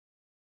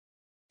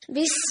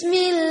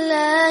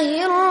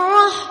பிஸ்மில்லாஹிர்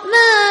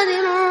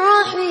ரஹ்மானிர்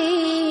ரஹீம்.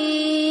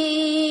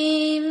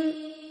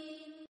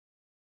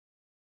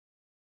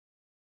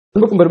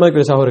 அன்புக்கும்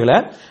பெருமதிக்குரிய சகோதரர்களே,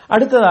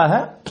 அடுத்ததாக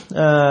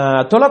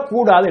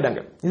தொழக்கூடாத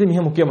இடங்கள். இது மிக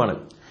முக்கியமானது.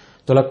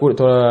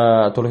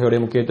 தொழுகையுடைய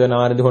முக்கியத்துவம்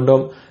நாம் அறிந்து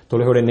கொண்டோம்.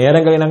 தொழுகையுடைய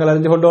நேரங்களை நாங்கள்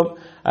அறிந்து கொண்டோம்.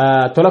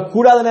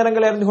 தொழக்கூடாத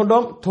நேரங்களை அறிந்து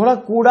கொண்டோம்.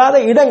 தொழக்கூடாத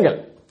இடங்கள்,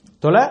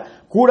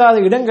 தொழக்கூடாத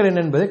இடங்கள்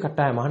என்ன என்பதை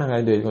கட்டாயமாக நாங்கள்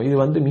அறிந்து வைக்கிறோம்.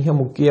 இது மிக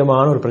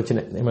முக்கியமான ஒரு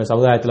பிரச்சனை நம்ம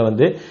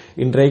சமுதாயத்தில்.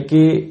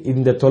 இன்றைக்கு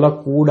இந்த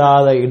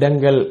தொழக்கூடாத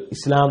இடங்கள்,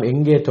 இஸ்லாம்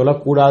எங்கே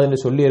தொழக்கூடாது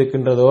என்று சொல்லி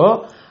இருக்கின்றதோ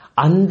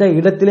அந்த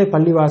இடத்திலே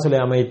பள்ளிவாசலை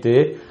அமைத்து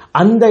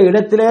அந்த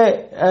இடத்திலே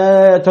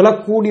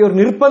தொழக்கூடிய ஒரு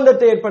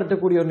நிர்பந்தத்தை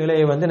ஏற்படுத்தக்கூடிய ஒரு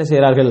நிலையை என்ன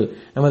செய்கிறார்கள்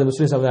நமது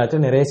முஸ்லிம்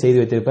சமுதாயத்தில் நிறைய செய்தி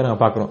வைத்திருப்பதை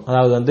நாங்கள் பார்க்கிறோம்.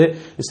 அதாவது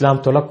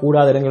இஸ்லாம்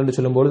தொழக்கூடாத இடங்கள் என்று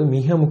சொல்லும்போது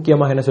மிக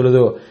முக்கியமாக என்ன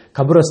சொல்லுதோ,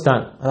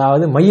 கபுரஸ்தான்,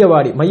 அதாவது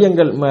மையவாடி,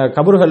 மையங்கள்,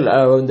 கபறுகள்,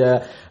 இந்த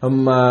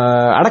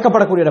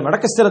அடக்கப்படக்கூடிய இடம்,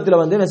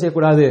 அடக்கஸ்தலத்தில் என்ன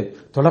செய்யக்கூடாது,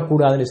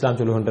 தொழக்கூடாதுன்னு இஸ்லாம்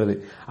சொல்லுகின்றது.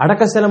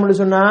 அடக்கஸ்தலம்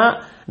என்று சொன்னா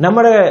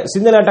நம்ம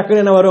சிந்தனை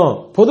டக்குன்னு என்ன வரும்,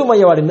 பொது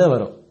மையவாடின்னு தான்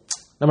வரும்.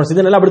 நம்ம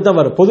சிந்தனை அப்படித்தான்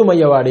வரும், பொது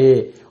மையவாடி,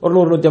 ஒரு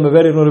 100-150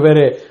 பேர் 200 பேர்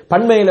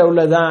பன்மையில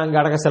உள்ளதான் அங்க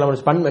அடக்க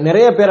செல்லம்,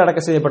 நிறைய பேர் அடக்க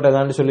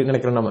செய்யப்பட்டதான்னு சொல்லி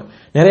நினைக்கிறோம். நம்ம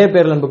நிறைய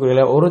பேர்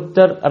நண்பர்களே,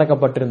 ஒருத்தர்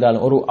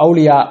அடக்கப்பட்டிருந்தாலும், ஒரு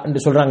அவுலியா என்று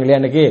சொல்றாங்க இல்லையா,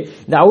 இன்னைக்கு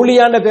இந்த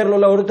அவுலியான்ற பேரில்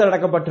உள்ள ஒருத்தர்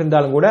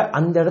அடக்கப்பட்டிருந்தாலும் கூட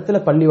அந்த இடத்துல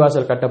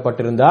பள்ளிவாசல்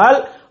கட்டப்பட்டிருந்தால்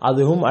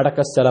அதுவும்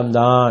அடக்கஸ்தலம்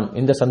தான்,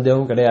 எந்த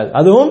சந்தேகமும் கிடையாது.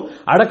 அதுவும்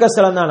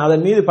அடக்கஸ்தலம் தான்.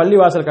 அதன் மீது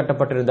பள்ளிவாசல்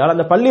கட்டப்பட்டிருந்தால்,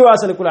 அந்த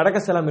பள்ளிவாசலுக்குள்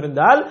அடக்கஸ்தலம்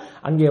இருந்தால்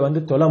அங்கே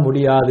தொழ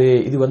முடியாது.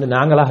 இது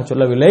நாங்களாக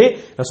சொல்லவில்லை,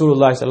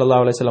 ரசூலுல்லாஹி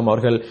ஸல்லல்லாஹு அலைஹி வஸல்லம்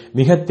அவர்கள்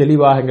மிக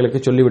தெளிவாக எங்களுக்கு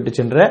சொல்லிவிட்டு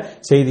சென்ற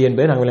செய்தி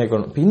என்பதை நாங்கள்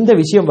விளக்கணும். இந்த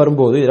விஷயம்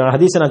வரும்போது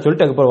ஹதீஸை நான்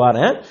சொல்லிட்டு அதுக்கப்புறம்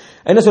வரேன்.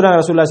 என்ன சொல்றாங்க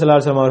ரசூலுல்லாஹி ஸல்லல்லாஹு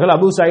அலைஹி வஸல்லம் அவர்கள்,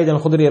 அபூ சயீத்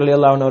அல்-குத்ரி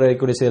ரலியல்லாஹு அன்ஹு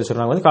அவர்கள் செய்தி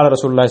சொல்றாங்க, கால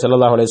ரசூலுல்லாஹி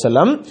ஸல்லல்லாஹு அலைஹி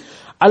வஸல்லம்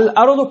அல்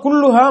அர்து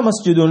குல்லுஹா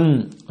மஸ்ஜிதுன்.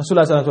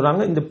 ரசூலுல்லாஹி ஸல்லல்லாஹு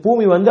சொல்றாங்க, இந்த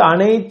பூமி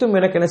அனைத்தும்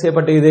எனக்கு என்ன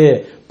செய்யப்பட்டது,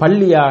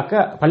 பள்ளியாக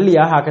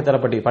ஆக்க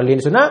தரப்பட்டது.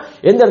 பள்ளின்னு சொன்னா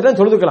எந்த இடத்துல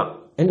தொழுதுக்கலாம்,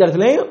 எந்த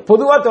இடத்துலயும்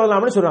பொதுவா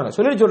தொழலாம்னு சொல்றாங்க.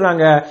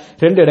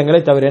 2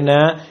 இடங்களை தவிர, என்ன,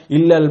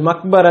 இல்லல்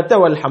மக்பரத்த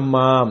வல்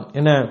ஹம்மாம்,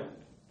 என்ன,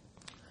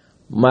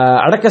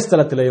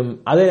 அடக்கஸ்தலத்திலையும்,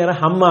 அதே நேரம்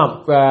ஹம்மாம்,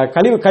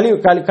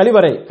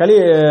 கழிவறை,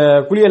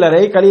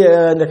 குளியலறை,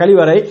 இந்த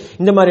கழிவறை,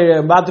 இந்த மாதிரி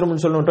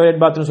பாத்ரூம் சொல்லணும்,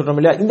 டாய்லெட் பாத்ரூம் சொல்றோம்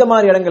இல்லையா, இந்த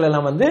மாதிரி இடங்கள்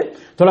எல்லாம்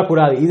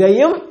தொழக்கூடாது.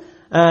 இதையும்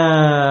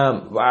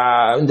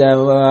இந்த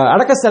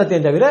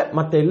அடக்கஸ்தலத்தையும் தவிர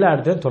மற்ற எல்லா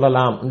இடத்தையும்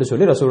தொழலாம் என்று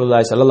சொல்லி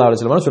ரசூலுல்லாஹி ஸல்லல்லாஹு அலைஹி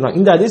வஸல்லம் சொன்னாங்க.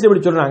 இந்த ஹதீஸ்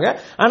எப்படி சொல்றாங்க.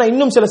 ஆனா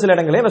இன்னும் சில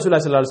இடங்களே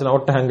ரசூலுல்லாஹி ஸல்லல்லாஹு அலைஹி வஸல்லம்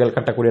ஒட்டகங்கள்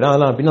கட்டக்கூடிய இடம்,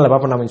 அதெல்லாம் பின்னால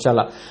பார்ப்போம் நாம இன்ஷா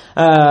அல்லாஹ்,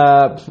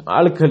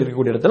 அழுக்குகள்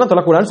இருக்கக்கூடிய இடத்துல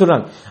தொழக்கூடாதுன்னு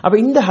சொல்றாங்க. அப்ப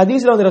இந்த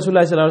ஹதீஸ்ல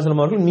ரசூலுல்லாஹி ஸல்லல்லாஹு அலைஹி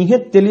வஸல்லம் அவர்கள் மிக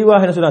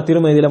தெளிவாக என்ன சொல்றாங்க,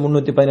 திருமதியில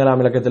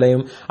 317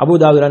 இலக்கத்திலையும்,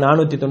 அபூதாவுதுல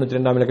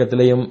 492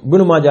 இலக்கத்திலையும்,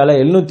 இப்னு மாஜால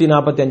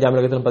 745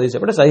 இலக்கத்திலும் பதிவு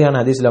செய்யப்பட்ட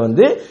சரியான ஹதீஸ்ல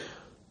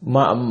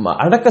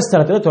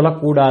அடக்கஸ்தலத்தில்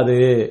தொழக்கூடாது,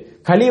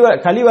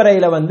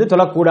 கழிவறையில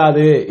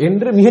தொழக்கூடாது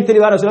என்று மிக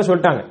தெளிவாக ரசூலுல்லாஹ்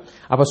சொல்லிட்டாங்க.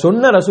 அப்ப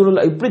சொன்ன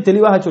ரசூலுல்லாஹ் இப்படி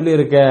தெளிவாக சொல்லி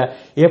இருக்க,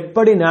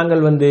 எப்படி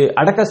நாங்கள்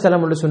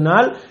அடக்கஸ்தலம் என்று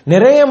சொன்னால்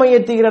நிறைய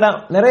மையத்தீர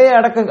இடம், நிறைய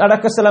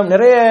அடக்கஸ்தலம்,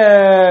 நிறைய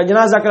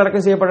ஜனாசாக்கள்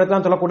அடக்கம்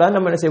செய்யப்பட்டதெல்லாம் தொழக்கூடாது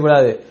நம்ம என்ன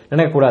செய்யக்கூடாது,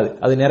 நினைக்கக்கூடாது.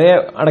 அது நிறைய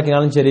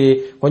அடக்கினாலும் சரி,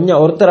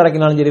 கொஞ்சம் ஒருத்தர்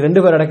அடக்கினாலும் சரி, 2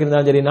 பேர்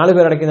அடக்கினாலும் சரி, 4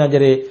 பேர் அடக்கினாலும்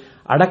சரி,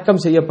 அடக்கம்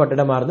செய்யப்பட்ட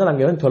இடமா இருந்தால்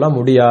அங்கே தொழ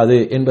முடியாது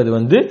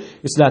என்பது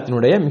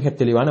இஸ்லாத்தினுடைய மிக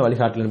தெளிவான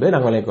வழிகாட்டல் என்பதை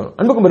நாங்கள் விளக்கணும்.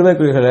 அன்புக்கும்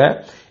பெருமைக்குரியவர்களே,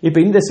 இப்ப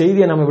இந்த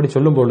செய்தியை நம்ம இப்படி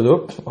சொல்லும் பொழுதோ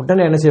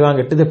உடனே என்ன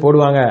செய்வாங்க, எட்டத்தை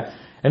போடுவாங்க,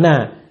 என்ன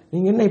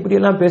நீங்க என்ன இப்படி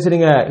எல்லாம்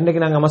பேசுறீங்க,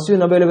 இன்னைக்கு நாங்க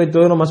மஸ்ஜித் நபவில போய்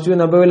தொழுகிறோம்,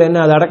 மஸ்ஜித் நபவில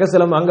என்ன அது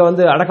அடக்கஸ்தலம்,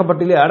 அங்க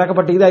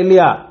அடக்கப்பட்டதா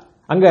இல்லையா,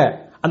 அங்க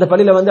அந்த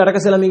பள்ளியில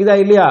அடக்கஸ்தலம் இதா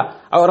இல்லையா,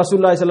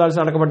 ரசூலுல்லாஹி ஸல்லல்லாஹு அலைஹி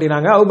வஸல்லம்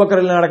அடக்கப்பட்டிருக்காங்க,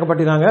 அபூபக்கர் எல்லாம்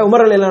அடக்கப்பட்டிருக்காங்க,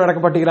 உமர் எல்லாம்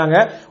அடக்கப்பட்டிருக்காங்க,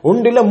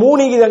 ஒன்றில்ல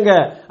 3 இதுங்க,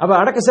 அப்ப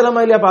அடக்கஸ்தலமா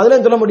இல்லையா, அப்ப அதுல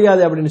சொல்ல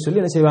முடியாது அப்படின்னு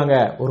சொல்லி என்ன செய்வாங்க,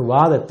 ஒரு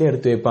வாதத்தை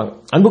எடுத்து வைப்பாங்க.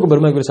 அன்புக்கும்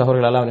பெருமைக்குரிய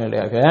சகோதரர்கள்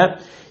எல்லாம்,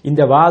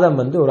 இந்த வாதம்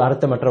ஒரு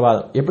அர்த்தமற்ற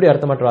வாதம். எப்படி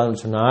அர்த்தமற்ற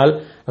வாதம் சொன்னால்,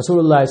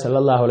 ரசூலுல்லாஹி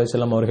ஸல்லல்லாஹு அலைஹி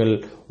வஸல்லம் அவர்கள்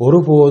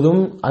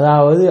ஒருபோதும்,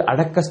 அதாவது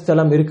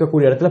அடக்கஸ்தலம்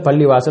இருக்கக்கூடிய இடத்துல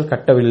பள்ளிவாசல்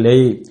கட்டவில்லை.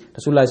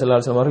 ரசூலுல்லாஹி ஸல்லல்லாஹு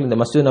அலைஹி வஸல்லம் அவர்கள் இந்த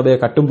மஸ்ஜித் நபவியை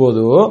கட்டும்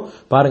போது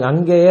பாருங்க,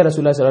 அங்கேயே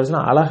ரசூலுல்லாஹி ஸல்லல்லாஹு அலைஹி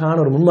வஸல்லம் அழகான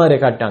ஒரு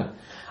முன்மாதிரியை காட்டாங்க.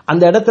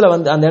 அந்த இடத்துல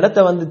அந்த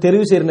இடத்த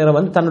தெரிவு செய்யற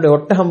நேரம் தன்னுடைய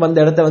ஒட்டகம்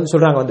இடத்த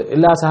சொல்றாங்க,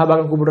 எல்லா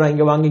சஹாபாக்களும் கூப்பிடுறாங்க,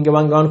 இங்க வாங்க இங்க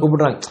வாங்க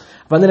கூப்பிடுறாங்க.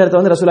 அந்த நேரத்தை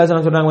ரசூலுல்லாஹி ஸல்லல்லாஹு அலைஹி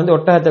வஸல்லம் சொல்றாங்க,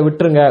 ஒட்டகத்தை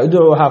விட்டுருங்க,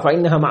 இதுஹா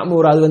ஃபைன்னஹா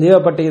மஅமூரா, அது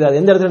ஏவப்பட்டது, அது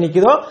எந்த இடத்துல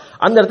நிக்குதோ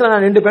அந்த இடத்துல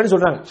நான் நின்று பேன்னு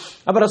சொல்றாங்க.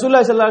 அப்ப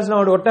ரசூலுல்லாஹி ஸல்லல்லாஹு அலைஹி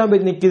வஸல்லம் ஒட்டகம்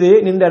போய் நிக்குது,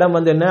 நின்ற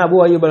இடம் என்ன, அபூ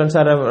அய்யூப் அல்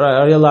அன்சாரி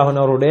ரலியல்லாஹு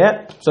அன்ஹு அவருடைய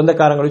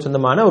சொந்தக்காரங்களுக்கு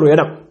சொந்தமான ஒரு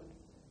இடம்.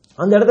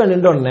 அந்த இடத்துல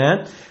நின்ற உடனே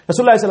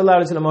ரசூலுல்லாஹி ஸல்லல்லாஹு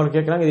அலைஹி வஸல்லம் அவர்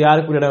கேட்கறாங்க, இது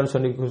யாருக்கு இடம்னு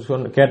சொல்லி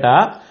கேட்டா,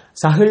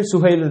 சஹல்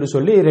சுஹைல் என்று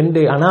சொல்லி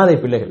 2 அனாதை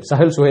பிள்ளைகள்,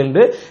 சஹல் சுஹைல்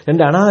என்று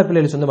 2 அனாதை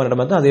பிள்ளைகள் சொந்தமான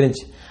இடம் தான் அது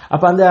இருந்துச்சு.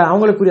 அப்ப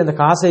அவங்களுக்குரிய அந்த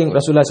காசையும்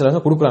ரசூலுல்லாஹி ஸல்லல்லாஹு அலைஹி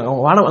வஸல்லம் கொடுக்குறாங்க.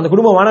 அவங்க அந்த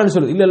குடும்பம் வானான்னு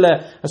சொல்லுது, இல்ல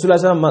ரசூலுல்லாஹி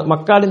ஸல்லல்லாஹு அலைஹி வஸல்லம்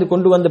மக்காலிருந்து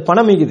கொண்டு வந்த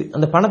பணம் இருக்குது,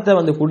 அந்த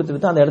பணத்தை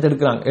கொடுத்துட்டு அந்த இடத்த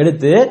எடுக்கிறாங்க.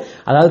 எடுத்து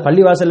அதாவது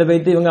பள்ளிவாசல்ல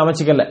போயிட்டு இவங்க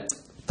அமைச்சிக்கல,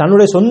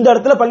 தன்னுடைய சொந்த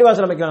இடத்துல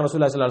பள்ளிவாசல் அமைக்கிறாங்க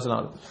ரசூலுல்லாஹி ஸல்லல்லாஹு அலைஹி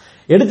வஸல்லம்.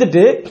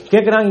 எடுத்துட்டு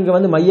கேட்கறாங்க,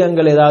 இங்க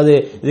மையங்கள் ஏதாவது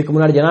இதுக்கு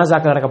முன்னாடி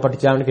ஜனாசாக்கள்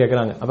அடக்கப்பட்டுச்சான்னு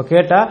கேட்கறாங்க. அப்ப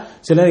கேட்டா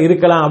சில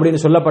இருக்கலாம் அப்படின்னு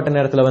சொல்லப்பட்ட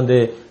நேரத்துல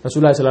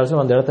ரசூலுல்லாஹி ஸல்லல்லாஹு அலைஹி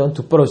வஸல்லம் அந்த இடத்த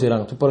துப்புரவு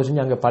செய்யறாங்க. துப்புரவு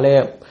செஞ்சு அங்க பழைய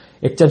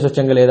எச்சம்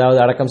சொச்சங்கள் ஏதாவது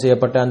அடக்கம்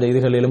செய்யப்பட்ட அந்த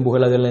இதுகள்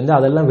எலும்புகள்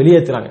அதெல்லாம்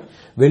வெளியேற்றுறாங்க.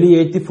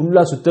 வெளியேற்றி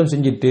ஃபுல்லா சுத்தம்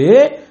செஞ்சுட்டு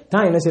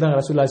தான் என்ன செய்யறாங்க,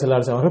 ரசூலுல்லாஹி ஸல்லல்லாஹு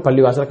அலைஹி வஸல்லம் அவர்கள்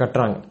பள்ளிவாசல்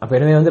கட்டுறாங்க. அப்ப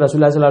எனவே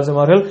ரசூலுல்லாஹி ஸல்லல்லாஹு அலைஹி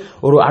வஸல்லம் அவர்கள்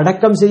ஒரு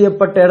அடக்கம்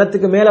செய்யப்பட்ட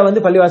இடத்துக்கு மேல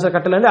பள்ளிவாசல்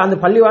கட்டல, அந்த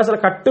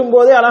பள்ளிவாசல் கட்டும்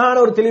போதே அழகான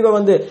ஒரு தெளிவை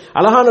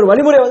அழகான ஒரு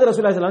வழிமுறை ரசூலுல்லாஹி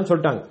ஸல்லல்லாஹு அலைஹி வஸல்லம்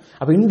சொல்லிட்டாங்க.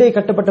 அப்ப இன்றைய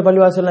கட்டப்பட்ட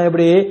பள்ளிவாசல்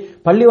எப்படி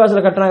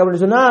பள்ளிவாசல் கட்டுறாங்க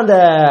அப்படின்னு சொன்னா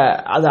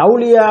அந்த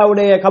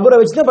அவுலியாவுடைய கபரை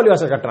வச்சுதான்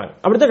பள்ளிவாசல் கட்டுறாங்க.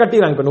 அப்படித்தான்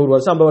கட்டிடுறாங்க. இப்ப 100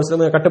 வருஷம் 50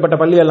 வருஷம் கட்டப்பட்ட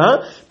பள்ளியெல்லாம்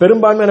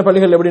பெரும்பான்மையான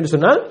பள்ளிகள் எப்படின்னு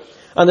சொன்னால்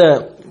அந்த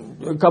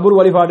கபூர்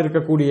வழிபாடு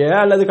இருக்கக்கூடிய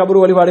அல்லது கபூர்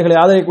வழிபாடுகளை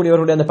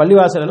ஆதரிக்கக்கூடியவர்களுடைய அந்த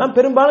பள்ளிவாசல் எல்லாம்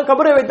பெரும்பாலும்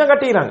கபரை வைத்து தான்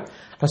கட்டுகிறாங்க.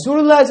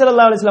 ரசூலுல்லாஹி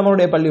ஸல்லல்லாஹு அலைஹி வஸல்லம்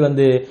அவருடைய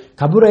பள்ளி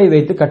கபரை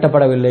வைத்து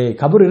கட்டப்படவில்லை,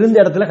 கபர் இருந்த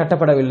இடத்துல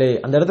கட்டப்படவில்லை.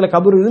 அந்த இடத்துல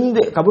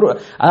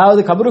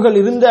அதாவது கபறுகள்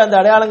இருந்த அந்த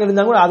அடையாளங்கள்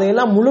இருந்தாங்க,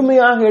 அதையெல்லாம்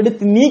முழுமையாக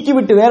எடுத்து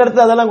நீக்கிவிட்டு வேற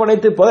இடத்துல அதெல்லாம்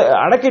கொடைத்து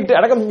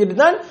அடக்கம் செஞ்சுட்டு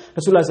தான்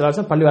ரசூலுல்லாஹி ஸல்லல்லாஹு அலைஹி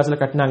வஸல்லம் பள்ளிவாசல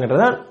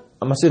கட்டினாங்கன்றதான்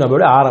மஸ்ஜித்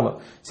நபவியோட ஆரம்பம்.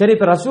 சரி,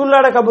 இப்ப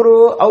ரசூலுல்லாஹ்வோட கபரு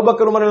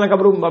அபூபக்கர் உமர்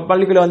கபரு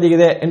பள்ளிக்குள்ள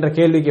வந்தீங்க என்ற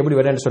கேள்விக்கு எப்படி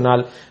வரேன்னு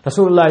சொன்னால்,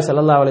 ரசூலுல்லாஹி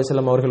ஸல்லல்லாஹு அலைஹி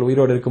வஸல்லம் அவர்கள்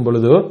உயிரோடு இருக்கும்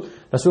பொழுது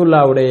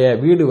ரசூலுல்லாஹ்வுடைய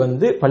வீடு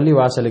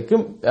பள்ளிவாசலுக்கு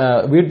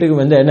வீட்டுக்கு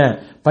என்ன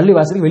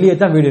பள்ளிவாசலுக்கு வெளியே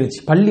தான் வீடு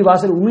இருந்துச்சு.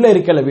 பள்ளிவாசல் உள்ள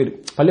இருக்கல, வீடு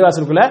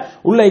பள்ளிவாசலுக்குள்ள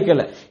உள்ள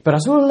இருக்கல. இப்ப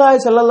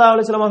ரசூலுல்லாஹி ஸல்லல்லாஹு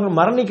அலைஹி வஸல்லம் அவர்கள்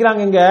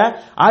மரணிக்கிறாங்க, இங்க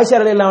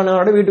ஆயிஷா ரலியல்லாஹு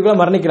அன்ஹா வீட்டுக்குள்ள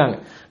மரணிக்கிறாங்க.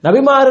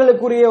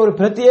 நபிமார்களுக்குரிய ஒரு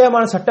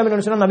பிரத்யேகமான சட்டம்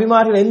என்னன்னு சொன்னா,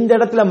 நபிமார்கள் எந்த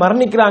இடத்துல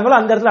மரணிக்கிறாங்களோ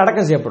அந்த இடத்துல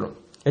அடக்கம் செய்யப்படும்.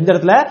 எந்த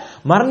இடத்துல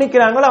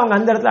மரணிக்கிறாங்களோ அவங்க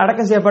அந்த இடத்துல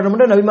அடக்கம் செய்யப்படும்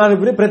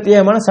நபிமார்களுக்கு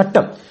பிரத்யேகமான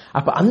சட்டம்.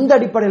 அப்ப அந்த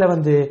அடிப்படையில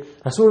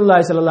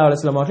ரசூலுல்லாஹி ஸல்லல்லாஹு அலைஹி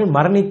வஸல்லம் அவர்கள்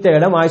மரணித்த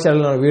இடம் ஆயிஷா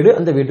ரலியல்லாஹு அன்ஹா வீடு,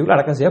 அந்த வீட்டுக்குள்ள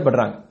அடக்கம்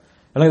செய்யப்படுறாங்க.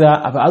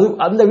 அப்ப அது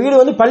அந்த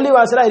வீடு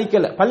பள்ளிவாசலா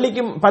இருக்கல,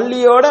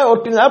 பள்ளியோட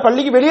ஒட்டினா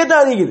பள்ளிக்கு வெளியே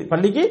தான் இருக்குது,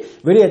 பள்ளிக்கு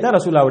வெளியே தான்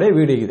ரசூலுல்லாஹ்வுடைய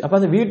வீடு இருக்குது. அப்ப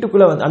அந்த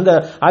வீட்டுக்குள்ள அந்த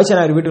ஆயிஷா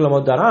நாயர் வீட்டுக்குள்ள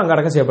மௌத்தாரா அங்க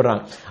அடக்கம்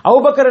செய்யப்படுறாங்க.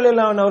 அபூபக்கர்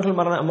ரலியல்லாஹு அன்ஹு அவர்கள்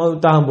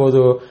மௌத்தாகும்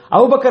போது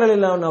அபூபக்கர்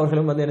ரலியல்லாஹு அன்ஹு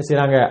அவர்களும் என்ன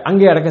செய்யறாங்க,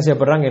 அங்கே அடக்கம்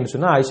செய்யப்படுறாங்க என்று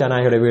சொன்னா ஆயிஷா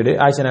நாயருடைய வீடு,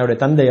 ஆயிஷா நாயருடைய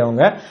தந்தை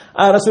அவங்க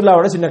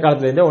ரசூலுல்லாஹ்வோட சின்ன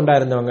காலத்துல இருந்தே ஒன்றா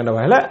இருந்தவங்க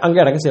வகையில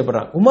அங்கே அடக்கம்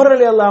செய்யப்படுறாங்க. உமர்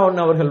ரலியல்லாஹு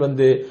அன்ஹு அவர்கள்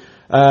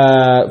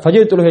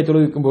ஃபஜ்ர் தொழுகை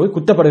தொழுவிக்கும் போது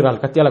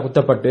குத்தப்படுகிறார்கள், கத்தியால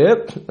குத்தப்பட்டு,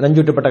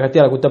 நஞ்சூட்டப்பட்ட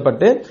கத்தியால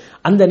குத்தப்பட்டு,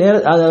 அந்த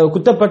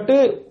குத்தப்பட்டு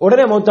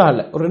உடனே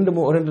மௌத்தாகல, ஒரு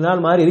ரெண்டு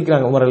நாள் மாதிரி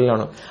இருக்கிறாங்க உமர் ரலியல்லாஹு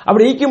அன்ஹு.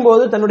 அப்படி இருக்கும்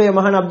போது தன்னுடைய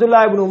மகன்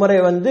அப்துல்லா இப்னு உமரை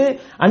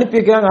அனுப்பி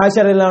வைக்கிறாங்க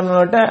ஆயிஷா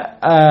ரலியல்லாஹு அன்ஹா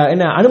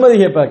என்ன அனுமதி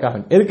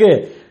கேட்பதற்காக. எதுக்கு,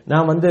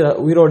 நான்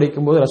உயிரோடு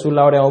இருக்கும் போது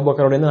ரசூலுல்லாஹ்வுடைய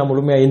அபூபக்கரோட நான்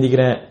முழுமையா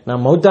ஏந்திக்கிறேன்,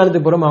 நான்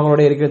மௌத்தானத்துக்கு புறம்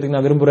அவங்களோட இருக்கிறதுக்கு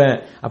நான் விரும்புறேன்.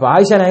 அப்ப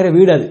ஆயிஷா நாயர்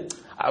வீடு அது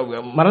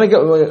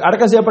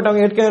அடக்கம்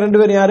செய்யப்பட்டவங்க ஏற்கனவே 2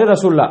 பேரும் யாரு,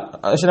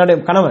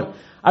 ரசூலுல்லாஹ் கணவன்,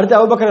 அடுத்து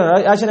அபூபக்கர்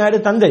ஆயிஷா நாயர்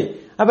தந்தை.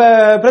 அப்ப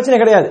பிரச்சனை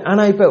கிடையாது.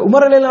 ஆனா இப்ப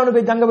உமர் ரலியல்லாஹு அன்ஹு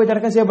போய்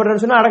அடக்கம்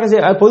செய்யப்படுறேன்னு சொன்னா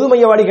அடக்கம் பொது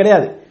மையவாடி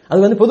கிடையாது,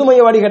 அது பொது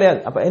மையவாடி கிடையாது.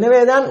 அப்ப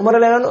எனவேதான் உமர்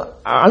ரலியல்லாஹு அன்ஹு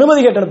அனுமதி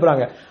கேட்டு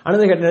அனுப்புறாங்க.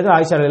 அனுமதி கேட்டு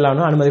ஆயிஷா ரலியல்லாஹு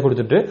அன்ஹா அனுமதி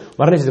கொடுத்துட்டு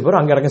மரணிச்சது போற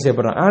அங்க அடக்கம்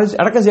செய்யப்படுறாங்க.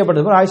 அடக்கம்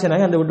செய்யப்பட்டது போற ஆயிஷா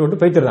நாயர் அந்த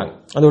விட்டு போயிடுறாங்க,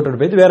 அந்த விட்டு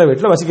போயிட்டு வேற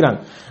வீட்டுல வசிக்கிறாங்க.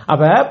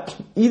 அப்ப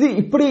இது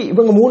இப்படி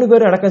இவங்க 3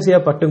 பேர் அடக்கம்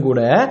செய்யப்பட்டும்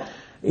கூட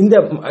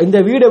இந்த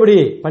வீடு எப்படி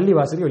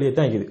பள்ளிவாசலுக்கு வெளியே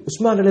தான் இருக்குது.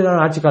 உஸ்மான்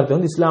ரலியல்லாஹு ஆட்சி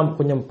காலத்துல இஸ்லாம்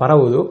கொஞ்சம்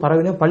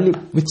பரவினா பள்ளி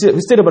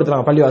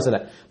விஸ்தீரப்படுத்துறாங்க, பள்ளிவாசல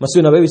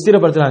மஸ்ஜித் நபவி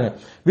விஸ்தீரப்படுத்துறாங்க.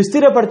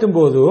 விஸ்தீரப்படுத்தும்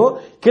போது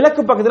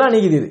கிழக்கு பக்கத்துல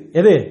நீக்குது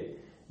எது,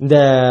 இந்த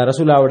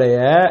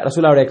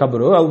ரசூலுல்லாஹ்வுடைய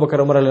கபரு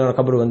அபூபக்கர் உமர் ரலியல்லாஹு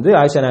கபரு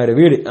ஆயிஷா நாயருடைய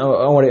வீடு,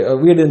 அவங்களுடைய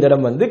வீடு இந்த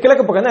இடம்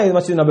கிழக்கு பக்கம் தான்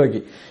மஸ்ஜித்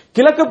நபவிக்கு.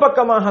 கிழக்கு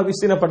பக்கமாக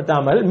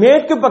விஸ்தீரப்படுத்தாமல்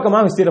மேற்கு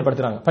பக்கமாக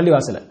விஸ்தீரப்படுத்துறாங்க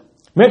பள்ளிவாசல,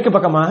 மேற்கு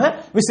பக்கமாக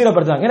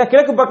விஸ்தீரப்படுத்துறாங்க. ஏன்னா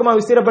கிழக்கு பக்கமாக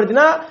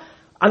விஸ்தீரப்படுத்தினா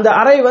அந்த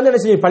அறை என்ன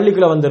செய்யும்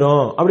பள்ளிக்குள்ள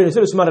வந்துடும் அப்படின்னு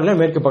சொல்லி உஸ்மான் ரலியல்லாஹு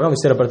மேற்கு பக்கம்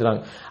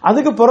விஸ்தீரப்படுத்துறாங்க.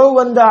 அதுக்கு பிறகு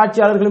வந்த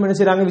ஆட்சியாளர்களும் என்ன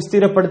செய்யறாங்க,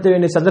 விஸ்தீரப்படுத்த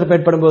வேண்டிய சந்தர்ப்பம்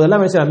ஏற்படும்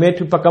போதெல்லாம்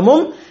மேற்கு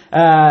பக்கமும்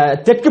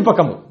தெற்கு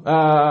பக்கமும்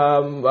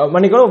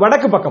மன்னிக்கணும்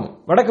வடக்கு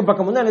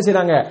பக்கமும் தான் என்ன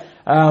செய்யறாங்க,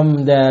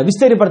 இந்த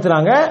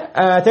விஸ்தீரப்படுத்துறாங்க.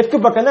 தெற்கு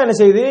பக்கம் தான் என்ன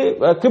செய்யுது,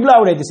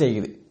 கிப்லாவுடைய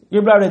திசைக்குது,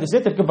 கிப்லாவுடைய திசை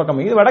தெற்கு பக்கம்,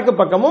 வடக்கு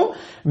பக்கமும்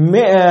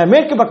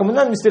மேற்கு பக்கமும்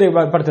தான்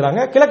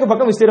விஸ்தீரப்படுத்துறாங்க. கிழக்கு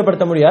பக்கம்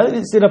விஸ்தீரப்படுத்த முடியாது,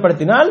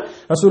 விஸ்தீரப்படுத்தினால்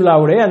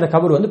ரசூலுல்லாஹ்வுடைய அந்த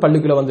கபர்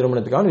பள்ளிக்குள்ள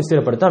வந்துரும்ன்றதுக்காக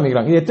விஸ்தீரப்படுத்த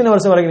அமைக்கிறாங்க. இது எத்தனை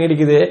வருஷம் வரைக்கும்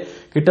நீடிக்குது,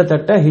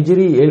 கிட்டத்தட்ட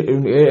ஹிஜ்ரி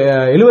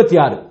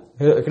 76,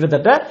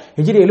 கிட்டத்தட்ட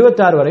ஹிஜ்ரி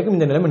 76 வரைக்கும்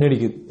இந்த நிலைமை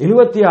நீடிக்குது.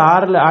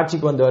 76ல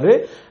ஆட்சிக்கு வந்தவர்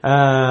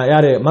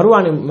யாரு,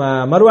 மர்வான்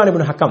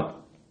இப்னு ஹக்கம்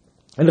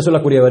என்று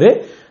சொல்லக்கூடியவர்,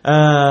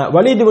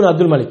 வலீத் இப்னு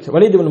அப்துல் மலிக்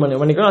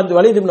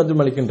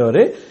என்றவர்.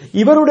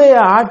 இவருடைய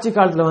ஆட்சி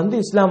காலத்துல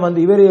இஸ்லாம்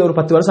இவர் ஒரு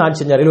 10 வருஷம் ஆட்சி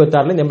செஞ்சார்,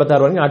 76ல இருந்து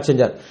 86 வரைக்கும் ஆட்சி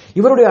செஞ்சார்.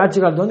 இவருடைய ஆட்சி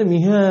காலத்துல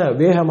மிக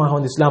வேகமாக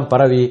இஸ்லாம்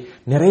பரவி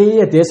நிறைய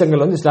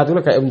தேசங்கள்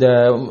இஸ்லாத்துக்குள்ள இந்த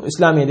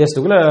இஸ்லாமிய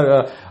தேசத்துக்குள்ள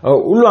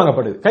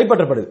உள்வாங்கப்படுது,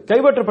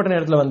 கைப்பற்றப்பட்ட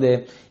நேரத்தில்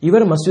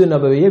இவர் மஸ்ஜித்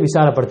நபவியை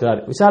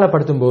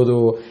விசாலப்படுத்தும் போது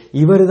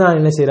இவர் தான்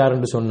என்ன செய்யறார்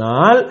என்று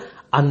சொன்னால்,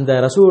 அந்த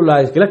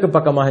ரசூலுல்லாஹ் கிழக்கு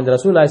பக்கமாக இந்த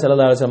ரசூலுல்லாஹி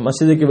ஸல்லல்லாஹு அலைஹி வஸல்லம்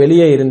மஸ்ஜிதுக்கு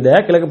வெளியே இருந்த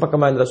கிழக்கு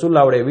பக்கமாக இந்த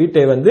ரசூலுல்லாஹ்வுடைய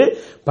வீட்டை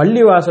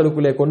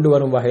பள்ளிவாசலுக்குள்ளே கொண்டு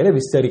வரும் வகையில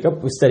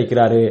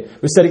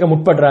விஸ்தரிக்க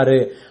முற்படுறாரு.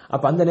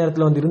 அப்ப அந்த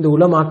நேரத்தில் இருந்த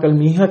உலமாக்கள்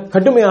மிக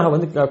கடுமையாக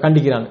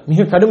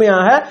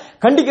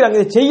கண்டிக்கிறாங்க,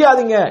 இதை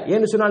செய்யாதீங்க.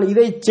 ஏன்னு சொன்னால்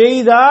இதை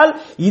செய்தால்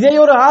இதை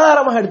ஒரு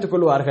ஆதாரமாக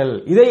எடுத்துக்கொள்வார்கள்,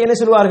 இதை என்ன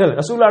சொல்வார்கள்,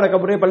 ரசூலுல்லாஹ்வுடைய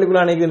கபரை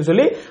பள்ளிக்குள்ள அணைக்குதுன்னு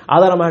சொல்லி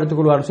ஆதாரமாக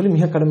எடுத்துக்கொள்வார்கள் சொல்லி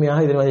மிக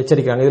கடுமையாக இதை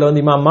எச்சரிக்கிறாங்க.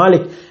 இதுல இமாம்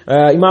மாலிக்,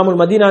 இமாமுல்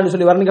மதீனான்னு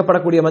சொல்லி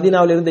வர்ணிக்கப்படக்கூடிய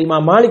மதீனாவில் இருந்த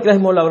இமாம் மாலிக் ரஹிமஹுல்லாஹ்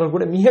ரஹிமஹுல்லாஹ் அவர்கள்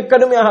கூட மிக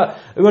கடுமையாக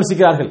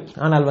விமர்சிக்கிறார்கள்.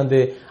 ஆனால்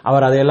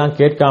அவர் அதையெல்லாம்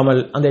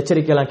கேட்காமல், அந்த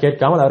எச்சரிக்கையெல்லாம்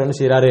கேட்காமல் அவர் என்ன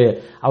செய்யறாரு,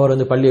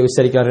 அவர் பள்ளியை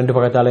விஸ்தரிக்கிறார். ரெண்டு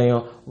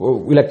பக்கத்தாலையும்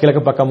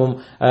கிழக்கு பக்கமும்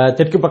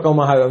தெற்கு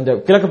பக்கமாக, இந்த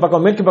கிழக்கு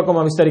பக்கம் மேற்கு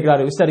பக்கமாக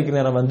விஸ்தரிக்கிறார். விஸ்தரிக்கிற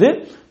நேரம்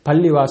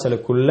பள்ளி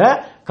வாசலுக்குள்ள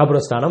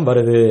கபரஸ்தானம்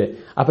வருது.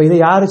 அப்ப இதை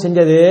யாரு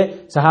செஞ்சது?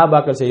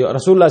 சஹாபாக்கள் செய்யும்,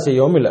 ரசூல்லா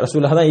செய்யவும் இல்லை.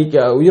 ரசூல்லா தான்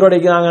உயிரோட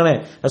இருக்கிறாங்க.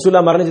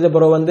 ரசூல்லா மரணிச்சது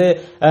பிறகு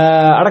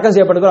அடக்கம்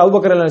செய்யப்பட்டது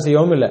அபூபக்கர் ரலியல்லாஹு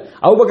செய்யவும் இல்லை.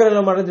 அபூபக்கர்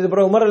ரலியல்லாஹு மரணிச்சது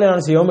பிறகு உமர்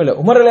ரலியல்லாஹு செய்யவும் இல்லை.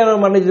 உமர்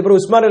ரலியல்லாஹு மரணிச்சது பிறகு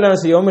உஸ்மான்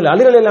ரலியல்லாஹு செய்யவும் இல்லை.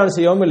 அலி ரலியல்லாஹு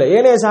செய்யவும் இல்லை.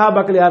 ஏனைய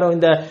சஹாபாக்கள் யாரும்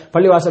இந்த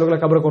பள்ளிவாசல்களை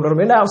கபர் கொண்டு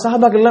வரும். ஏன்னா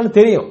சஹாபாக்கள் எல்லாம்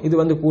தெரியும்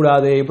இது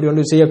கூடாது,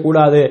 இப்படி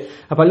செய்யக்கூடாது,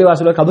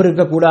 பள்ளிவாசல்ல கபர்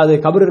இருக்கக்கூடாது,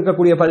 கபர்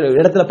இருக்கக்கூடிய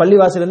இடத்துல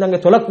பள்ளிவாசல் இருந்து அங்க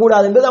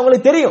தொழக்கூடாது என்பது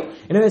அவங்களுக்கு தெரியும்.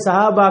 எனவே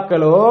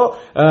சஹாபாக்களோ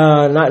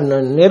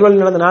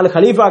நேர்வழி நடந்த 4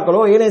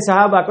 கலீஃபாக்களோ ஏனைய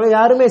சஹாபாக்களோ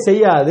யாருமே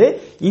செய்யாது.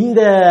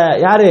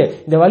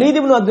 இந்த வலீத்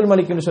இப்னு அப்துல்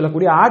மலிக் என்று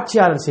சொல்லக்கூடிய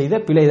ஆட்சியாளர் செய்த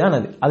பிழை தான்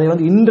அது. அதை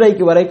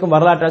இன்றைக்கு வரைக்கும்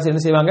வரலாற்றாசிரியர்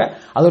என்ன செய்வாங்க,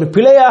 அது ஒரு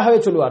பிழையாகவே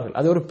சொல்லுவார்கள்.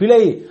 அது ஒரு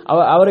பிழை,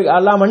 அவருக்கு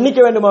அல்லாஹ் மன்னிக்க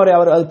வேண்டும்,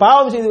 அவர் அது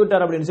பாவம் செய்து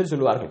விட்டார் அப்படின்னு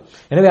சொல்லுவார்கள்.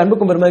 எனவே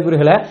அன்புக்கும்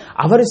பெருமதிக்குரியவர்களே,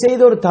 அவர்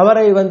செய்த ஒரு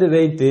தவறை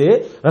வைத்து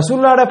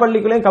ரசூலுல்லாஹ்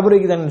பள்ளிக்குள்ளேயும் கபர்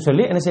வைக்குதுன்னு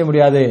சொல்லி என்ன செய்ய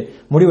முடியாது,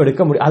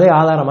 முடிவெடுக்க முடியாது, அதை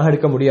ஆதாரமாக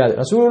எடுக்க முடியாது.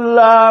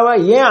 ரசூலுல்லாஹ்வை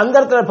ஏன் அந்த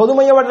இடத்துல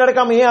பொதுமையவாட்டில்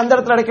நடக்காம ஏன் அந்த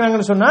இடத்துல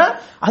அடைக்கிறாங்கன்னு சொன்னா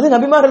அது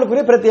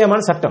நபிமார்களுக்குரிய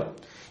பிரத்யேகமான சட்டம்.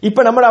 இப்ப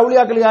நம்ம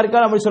அவுலியாக்கள்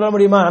யாருக்கா நம்ம சொல்ல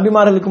முடியுமா,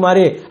 நபிமார்களுக்கு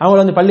மாதிரி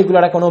அவங்க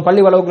பள்ளிக்குள்ள அடக்கணும்,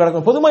 பள்ளி வளவுக்குள்ள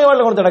அடக்கணும்,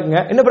 பொதுமையவாட்டில் கொண்டு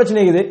அடக்குங்க, என்ன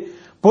பிரச்சனை இது?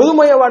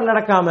 பொதுமையவாடு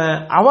நடக்காம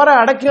அவரை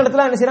அடக்கின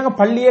இடத்துல என்ன செய்யறாங்க,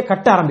 பள்ளியை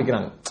கட்ட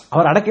ஆரம்பிக்கிறாங்க.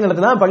 அவர் அடக்கின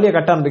இடத்துல பள்ளியை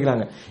கட்ட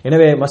ஆரம்பிக்கிறாங்க.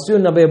 எனவே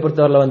மஸ்ஜித் நபியை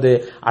பொறுத்தவரை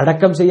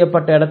அடக்கம்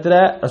செய்யப்பட்ட இடத்துல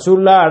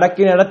ரசூலுல்லாஹ்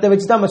அடக்கின இடத்தை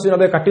வச்சுதான் மஸ்ஜித்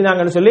நபியை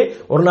கட்டினாங்கன்னு சொல்லி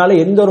ஒரு நாள்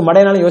எந்த ஒரு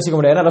மடையினாலும் யோசிக்க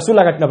முடியாது. ஏன்னா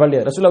ரசூலுல்லாஹ் கட்டின பள்ளி,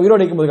 ரசூலுல்லாஹ்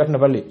உயிரோடு இருக்கும்போது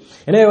கட்டின பள்ளி.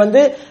 எனவே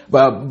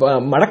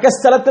அடக்க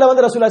ஸ்தலத்துல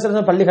ரசூலுல்லாஹ்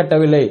ஸல்லல்லாஹு பள்ளி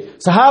கட்டவில்லை,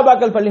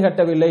 சஹாபாக்கள் பள்ளி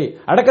கட்டவில்லை,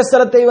 அடக்க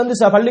ஸ்தலத்தை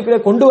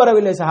பள்ளிக்குள்ளே கொண்டு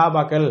வரவில்லை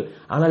சஹாபாக்கள்.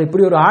 ஆனால்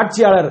இப்படி ஒரு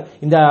ஆட்சியாளர்,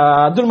 இந்த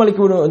அப்துல்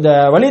மலிக், இந்த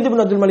வலீத்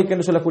இப்னு அப்துல் மலிக்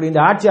என்று சொல்லக்கூடிய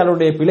இந்த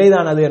ஆட்சியாளருடைய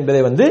பிழைதான் அது என்பதை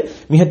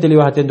மிக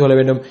தெளிவாக தெரிந்து கொள்ள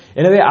வேண்டும்.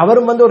 எனவே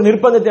அவரும் ஒரு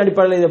நிர்பந்தத்தின்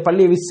அடிப்படையில்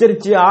பள்ளியை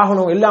விஸ்தரிச்சு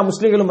ஆகணும், எல்லா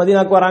முஸ்லிம்களும்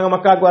மதீனாக்கு வராங்க,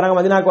 மக்காக்கு வராங்க,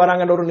 மதீனாக்கு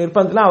வராங்க என்ற ஒரு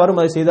நிர்பந்தத்தில் அவரும்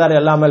அதை செய்தார்.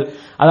 அல்லாமல்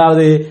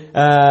அதாவது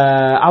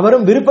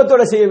அவரும்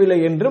விருப்பத்தோட செய்யவில்லை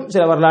என்றும்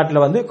சில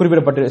வரலாற்றில்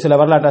குறிப்பிடப்பட்டு, சில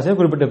வரலாற்றாசிரியர்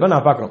குறிப்பிட்டிருப்ப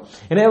நான் பார்க்கிறோம்.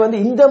 எனவே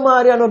இந்த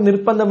மாதிரியான ஒரு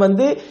நிர்பந்தம்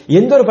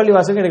எந்த ஒரு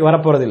பள்ளிவாசலுக்கு எனக்கு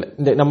வரப்போறதில்லை,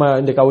 நம்ம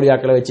இந்த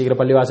கவுலியாக்களை வச்சுக்கிற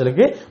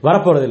பள்ளிவாசலுக்கு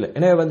வரப்போறதில்லை.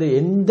 எனவே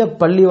எந்த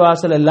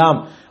பள்ளிவாசல் எல்லாம்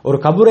ஒரு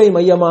கபுரை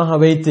மையமாக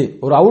வைத்து,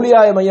 ஒரு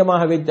அவுலியாய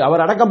மையமாக வைத்து,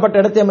 அவர் அடக்கப்பட்ட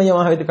இடத்தை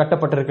மையமாக வைத்து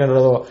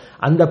கட்டப்பட்டிருக்கின்றதோ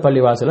அந்த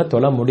பள்ளிவாசல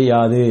தொழ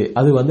முடியாது.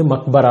 அது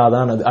மக்பரா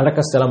தான், அது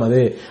அடக்கஸ்தலம்,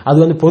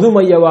 அது பொது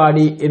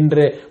மையவாடி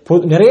என்று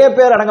நிறைய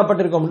பேர்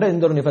அடங்கப்பட்டிருக்கோம்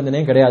எந்த ஒரு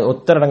நிபந்தனையும் கிடையாது.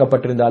 ஒத்தர்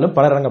அடங்கப்பட்டிருந்தாலும்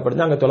பலர்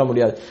அடங்கப்பட்டிருந்தா அங்க தொழ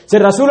முடியாது.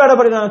 சரி, ரசூலுல்லாஹ்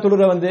பள்ளி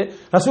தொழுற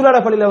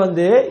ரசூலுல்லாஹ்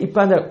பள்ளியில இப்ப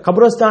அந்த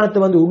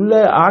கபரஸ்தானத்தை உள்ள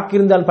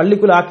ஆக்கியிருந்தாலும்,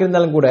 பள்ளிக்குள்ள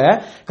ஆக்கியிருந்தாலும் கூட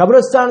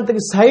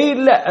கபரஸ்தானத்துக்கு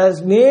சைட்ல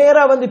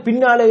நேரா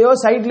பின்னாலேயோ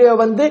சைட்லயோ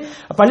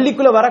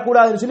பள்ளிக்குள்ள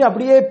வரக்கூடாதுன்னு சொல்லி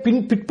அப்படியே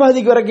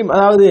பிற்பகுதிக்கு வரைக்கும்,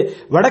 அதாவது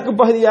வடக்கு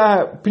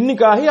பகுதியாக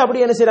பின்னுக்காகி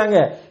அப்படி என்ன செய்யறாங்க,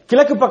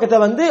 கிழக்கு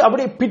பக்கத்தை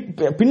அப்படி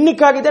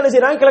பின்னுக்காகி தான் என்ன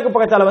செய்யறாங்க, கிழக்கு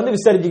பக்கத்தால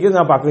விஸ்தரிக்கிறது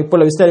நான் பார்க்கிறோம்.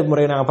 இப்ப விஸ்தரிப்பு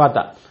முறையை நாங்க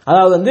பார்த்தா,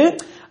 அதாவது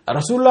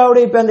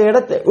ரசூலுல்லாஹ்வுடைய இப்ப அந்த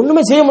இடத்தை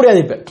ஒண்ணுமே செய்ய முடியாது.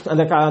 இப்ப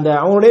அந்த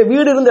அவங்களுடைய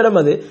வீடு இருந்த இடம்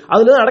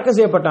அதுல அடக்கம்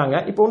செய்யப்பட்டாங்க.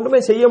 இப்ப ஒன்றுமே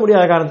செய்ய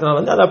முடியாத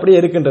காரணத்தினால் அது அப்படியே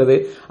இருக்கின்றது.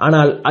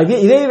 ஆனால்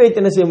இதை வைத்து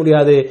என்ன செய்ய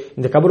முடியாது,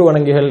 இந்த கபர்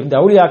வணங்கிகள், இந்த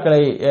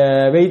அவுலியாக்களை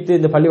வைத்து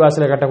இந்த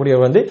பள்ளிவாசலை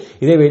கட்டக்கூடியவர்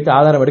இதை வைத்து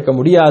ஆதாரம் எடுக்க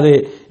முடியாது.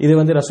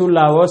 இது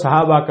ரசூலுல்லாஹோ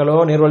சஹாபாக்களோ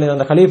நேர்வழி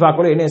அந்த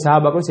கலீஃபாக்களோ என்ன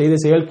சஹாபாக்களோ செய்த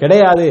செயல்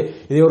கிடையாது.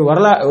 இதை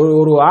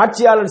ஒரு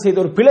ஆட்சியாளர் செய்த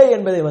ஒரு பிழை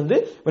என்பதை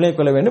விளங்கிக்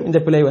கொள்ள வேண்டும்.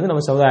 இந்த பிழை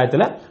நம்ம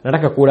சமுதாயத்தில்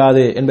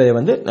நடக்கக்கூடாது என்பதை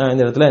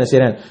இந்த இடத்துல என்ன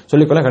செய்யறேன்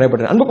சொல்லிக்கொள்ள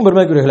கடைப்பட்டேன். அன்புக்கும்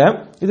பெருமைக்குரியவர்களே,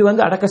 இது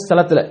அடக்க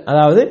ஸ்தலத்தில்,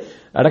 அதாவது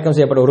அடக்கம்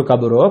செய்யப்பட்ட ஒரு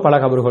கபரோ பல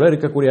கபர்களோ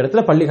இருக்கக்கூடிய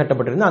இடத்துல பள்ளி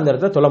கட்டப்பட்டிருந்தா அந்த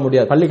இடத்துல தொழ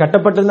முடியாது. பள்ளி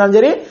கட்டப்பட்டிருந்தாலும்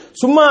சரி,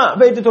 சும்மா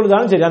வைத்து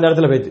தொழுதாலும் சரி, அந்த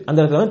இடத்துல வைத்து அந்த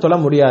இடத்துல தொழ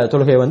முடியாது.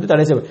 தொழுகை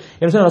தடை செய்ய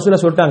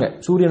ரசூலுல்லாஹ் சொல்லிட்டாங்க,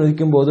 சூரியன்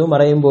உதிக்கும் போதும்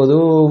மறையும்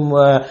போதும்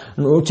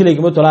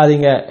உச்சிலைக்கும் போது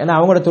தொழாதீங்க. ஏன்னா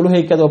அவங்களோட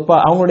தொழுகைக்கு அது ஒப்பா,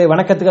 அவங்களுடைய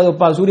வணக்கத்துக்கு அது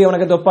ஒப்பா, சூரிய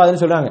வணக்கத்தை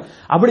ஒப்பாதுன்னு சொல்றாங்க.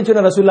 அப்படி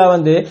சொன்ன ரசூலுல்லாஹ்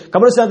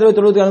கபரஸ்தானத்தில்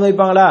தொழுவதுக்கு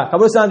அனுமதிப்பாங்களா?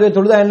 கபரஸ்தானத்தில்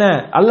தொழுதா என்ன,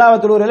 அல்லாஹ்வை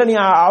தொழுவதில்லை, நீ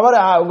அவர்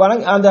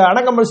அந்த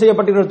அடக்கம்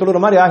செய்யப்பட்டிருக்கிற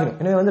தொழுற மாதிரி ஆகிடும்.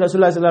 எனவே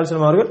ரசூலுல்லாஹ் ஸல்லல்லாஹு அலைஹி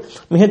வஸல்லம் அவர்கள்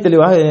மிக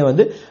தெளிவாக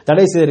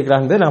தடை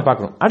செய்திருக்கிறாங்க நான் பார்க்கிறோம்.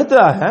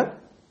 அடுத்ததாக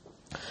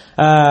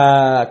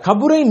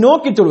கபரை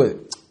நோக்கி தொழுவது.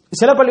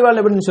 சில பள்ளிவாசல்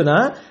எப்படின்னு சொன்னா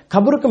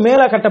கபருக்கு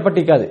மேல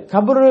கட்டப்பட்டிருக்காது.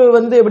 கபரு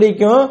எப்படி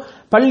இருக்கும்,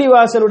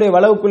 பள்ளிவாசலுடைய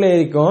வளவுக்குள்ளே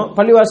இருக்கும்,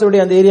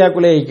 பள்ளிவாசலுடைய அந்த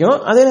ஏரியாக்குள்ளே இருக்கும்.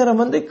 அதே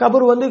நேரம்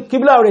கபரு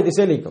கிப்லாவுடைய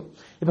திசையில இருக்கும்.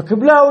 இப்ப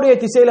கிப்லாவுடைய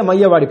திசையில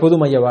மையவாடி, பொது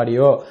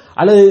மையவாடியோ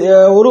அல்லது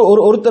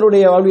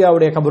ஒருத்தருடைய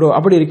அவுலியாவுடைய கபரோ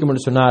அப்படி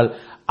இருக்கும் சொன்னால்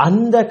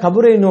அந்த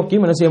கபரை நோக்கி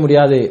என்ன செய்ய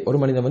முடியாது, ஒரு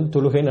மனிதன்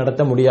தொழுகை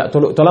நடத்த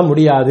முடியாது, தொழ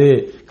முடியாது.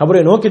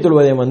 கபரை நோக்கி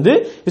தொழுவதை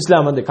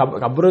இஸ்லாம்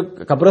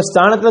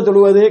கபரஸ்தானத்தில்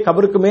தொழுவது,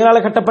 கபருக்கு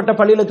மேலால கட்டப்பட்ட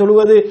பள்ளியில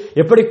தொழுவது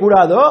எப்படி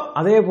கூடாதோ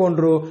அதே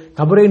போன்று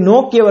கபரை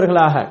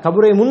நோக்கியவர்களாக,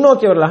 கபரை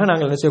முன்னோக்கியவர்களாக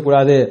நாங்கள் என்ன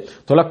செய்யக்கூடாது,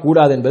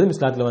 தொழக்கூடாது என்பது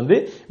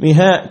இஸ்லாத்தில்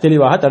மிக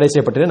தெளிவாக தடை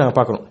செய்யப்பட்டதை நாங்கள்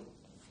பார்க்கிறோம்.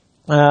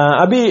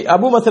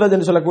 அபு மஸ்ரத்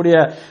என்று சொல்லக்கூடிய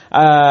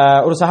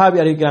ஒரு சஹாபி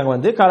அறிவிக்கிறாங்க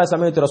வந்து கால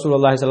சமயத்து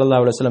ரசூலுல்லாஹி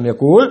ஸல்லல்லாஹு அலைஹி வஸல்லம்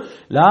யகூல்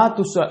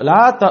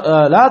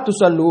லா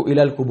துஸல்லு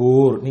இலல்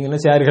குபூர், நீங்க என்ன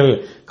செய்யார்கள்,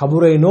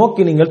 கபரை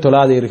நோக்கி நீங்கள்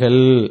தொழாதீர்கள்.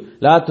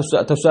 லா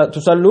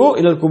துஸல்லு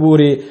இலல்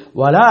குபூரி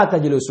வலா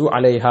தஜ்லிசு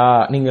அலைஹா,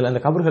 நீங்கள்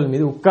அந்த கபர்கள்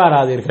மீது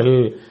உட்காராதீர்கள்.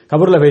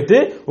 கபர்ல வைத்து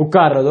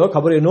உட்கார்றதோ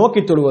கபரை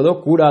நோக்கி தொழுவதோ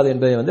கூடாது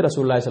என்பதை வந்து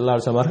ரசூலுல்லாஹி ஸல்லல்லாஹு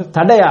அலைஹி வஸல்லம் அவர்கள்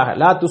தடையாக,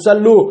 லா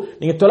துஸல்லு,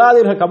 நீங்க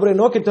தொழாதீர்கள், கபரை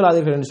நோக்கி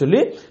தொழாதீர்கள் என்று சொல்லி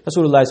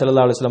ரசூலுல்லாஹி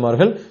ஸல்லல்லாஹு அலைஹி வஸல்லம்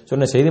அவர்கள்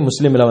சொன்ன செய்தி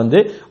முஸ்லிம்ல வந்து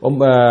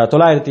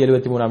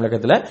 973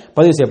 இலக்கத்துல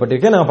பதிவு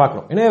செய்யப்பட்டிருக்கு நாங்க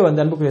பார்க்கிறோம். எனவே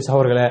வந்து அன்புக்குரிய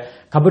சகோதரர்களே,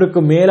 கபருக்கு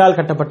மேலால்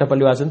கட்டப்பட்ட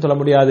பள்ளிவாசல் சொல்ல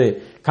முடியாது.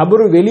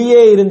 கபரு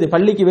வெளியே இருந்து,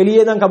 பள்ளிக்கு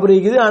வெளியே தான் கபரு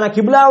இருக்குது, ஆனா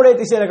கிப்லாவுடைய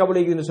திசையில கபரு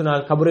இருக்குதுன்னு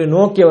சொன்னால் கபரை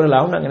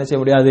நோக்கியவர்களாகவும் நாங்க என்ன செய்ய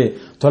முடியாது,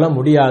 தொழ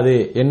முடியாது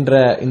என்ற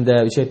இந்த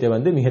விஷயத்தை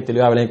வந்து மிக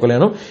தெளிவாக விளங்கிக்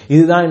கொள்ளணும்.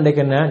 இதுதான்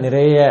இன்றைக்கு என்ன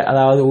நிறைய,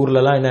 அதாவது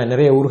ஊர்ல எல்லாம் என்ன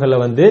நிறைய ஊர்கள்ல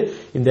வந்து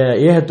இந்த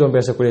ஏகத்துவம்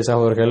பேசக்கூடிய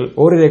சகோதரர்கள்,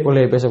 ஓரிரை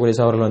கொள்கையை பேசக்கூடிய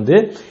சகோதரர்கள் வந்து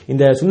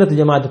இந்த சுன்னத்து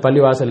ஜமாத்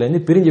பள்ளிவாசல்ல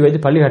இருந்து பிரிஞ்சு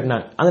வைத்து பள்ளி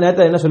கட்டினாங்க. அந்த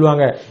நேரத்தில் என்ன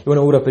சொல்லுவாங்க,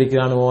 இவனை ஊரை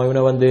பிரிக்கிறானோ,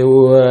 இவனை வந்து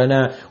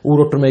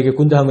ஊர் ஒற்றுமைக்கு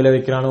குந்தகம்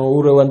விளைவிக்கிறானோ,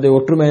 ஊரை வந்து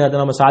ஒற்றுமையை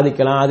நம்ம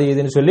சாதிக்கலாம் அது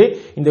இதுன்னு சொல்லி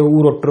இந்த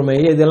ஊர் ஒற்றுமை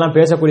இதெல்லாம்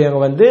பேசக்கூடியவங்க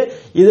வந்து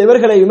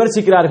இவர்களை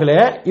விமர்சிக்கிறார்களே,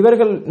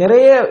 இவர்கள்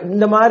நிறைய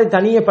இந்த மாதிரி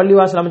தனிய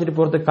பள்ளிவாசல் அமைச்சிட்டு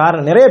போறதுக்கு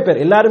காரணம் நிறைய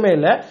பேர், எல்லாருமே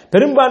இல்ல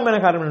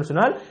பெரும்பான்மையான காரணம் என்ன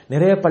சொன்னால்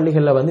நிறைய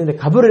பள்ளிகள்ல வந்து இந்த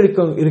கபர்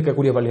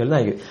இருக்கக்கூடிய பள்ளிகள்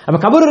தான் இருக்கு. அப்ப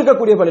கபர்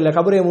இருக்கக்கூடிய பள்ளியில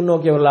கபரை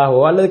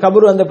முன்னோக்கியவர்களாகவோ அல்லது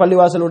கபர் அந்த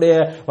பள்ளிவாசலுடைய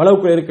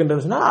வளவுக்குள்ள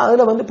இருக்கின்றது சொன்னா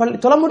அதுல வந்து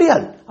தொழ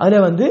முடியாது,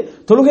 அதுல வந்து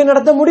தொழுகை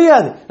நடத்த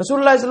முடியாது.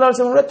 ரசூலுல்லாஹி ஸல்லல்லாஹு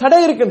அலைஹி வஸல்லம் தடை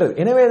இருக்கின்றது.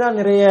 எனவேதான்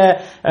நிறைய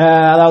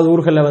அதாவது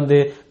ஊர்களில் வந்து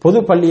பொது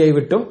பள்ளியை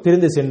விட்டும்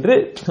பிரிந்து சென்று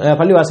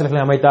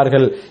பள்ளிவாசல்களை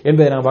அமைத்தார்கள்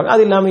என்பதை நாம் பார்க்க.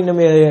 அது இல்லாமல்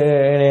இன்னும்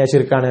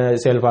சிறுக்கான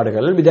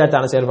செயல்பாடுகள்,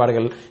 வித்தியாசமான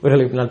செயல்பாடுகள்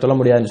இவர்களுக்கு பின்னால் சொல்ல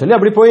முடியாதுன்னு சொல்லி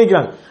அப்படி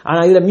போயிருக்கிறாங்க. ஆனா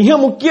இதுல மிக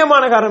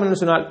முக்கியமான காரணம் என்ன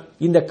சொன்னால்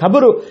இந்த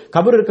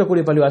கபர்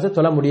இருக்கக்கூடிய பள்ளிவாசல்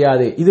தொழ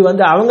முடியாது. இது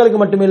வந்து அவங்களுக்கு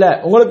மட்டுமில்ல,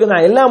 உங்களுக்கு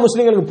நான் எல்லா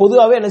முஸ்லிம்களுக்கும்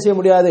பொதுவாகவே என்ன செய்ய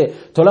முடியாது,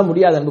 தொழ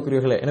முடியாது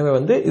அன்புக்குரியவர்களே. எனவே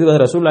வந்து இது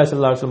வந்து ரசூலுல்லாஹி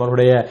ஸல்லல்லாஹு அலைஹி வஸல்லம்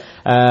அவருடைய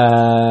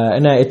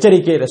என்ன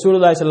எச்சரிக்கை,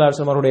 ரசூலுல்லாஹி ஸல்லல்லாஹு அலைஹி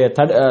வஸல்லம் அவருடைய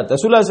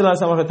ரசூலுல்லாஹி ஸல்லல்லாஹு அலைஹி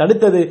வஸல்லம் அவர்கள்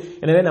தடுத்தது.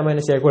 எனவே நம்ம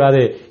என்ன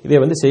செய்யக்கூடாது, இதை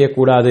வந்து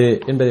செய்யக்கூடாது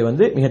என்பதை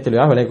வந்து மிக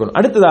தெளிவாக விளக்கணும்.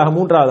 அடுத்ததாக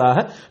மூன்றாவதாக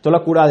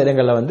தொழக்கூடாத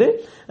இடங்கள்ல வந்து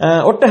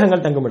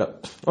ஒட்டகங்கள்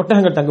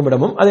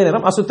தங்குமிடமும் அதே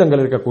நேரம்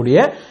அசுத்தங்கள் இருக்கக்கூடிய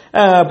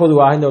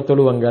பொதுவாக இந்த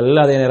தொழுவங்கள்,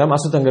 அதே நேரம்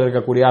அசுத்தங்கள்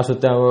இருக்கக்கூடிய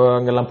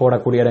அசுத்தங்கள்லாம்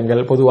போடக்கூடிய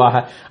இடங்கள்,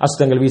 பொதுவாக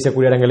அசுத்தங்கள்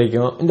வீசக்கூடிய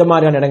இடங்களுக்கும் இந்த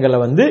மாதிரியான இடங்கள்ல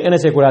வந்து என்ன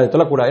செய்யக்கூடாது,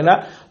 தொழக்கூடாது. ஏன்னா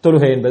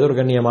தொழுகை என்பது ஒரு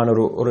கண்ணியமான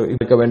ஒரு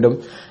இருக்க வேண்டும்.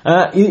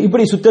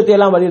 இப்படி சுத்தத்தை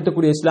எல்லாம்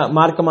வலியுறுத்தக்கூடிய இஸ்லாம்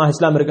மார்க்கமாக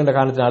இஸ்லாம் இருக்கின்ற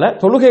காரணத்தினால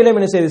தொழுகையிலும்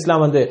என்ன செய்யுது,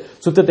 இஸ்லாம் வந்து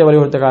சுத்தத்தை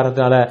வலியுறுத்த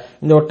காரணத்தினால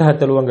இந்த ஒட்டக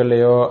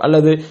தொழுவங்கள்லயோ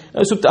அல்லது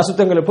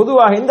அசுத்தங்கள்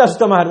பொதுவாக எந்த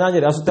அசுத்தமாக இருந்தாலும்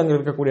சரி அசுத்தங்கள்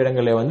இருக்கக்கூடிய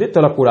இடங்களில் வந்து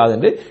தொழக்கூடாது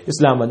என்று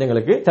இஸ்லாம் வந்து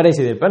எங்களுக்கு தடை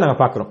செய்திருப்ப நாங்கள்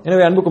பார்க்கிறோம்.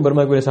 எனவே அன்புக்கும்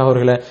பெருமைக்குரிய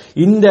சகோதரர்களே,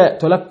 இந்த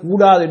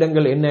தொழக்கூடாத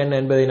இடங்கள் என்ன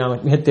என்பதை நாம்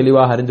மிக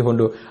தெளிவாக அறிந்து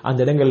கொண்டு அந்த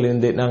இடங்களில்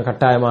இருந்து நாங்கள்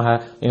கட்டாயமாக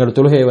எங்களோட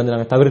தொழுகையை வந்து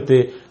நாங்கள் தவிர்த்து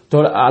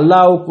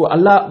அல்லாஹ்வுக்கு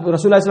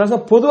ரசூலுல்லாஹி ஸல்லல்லாஹு அலைஹி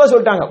வஸல்லம் பொதுவா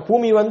சொல்லிட்டாங்க,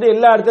 பூமி வந்து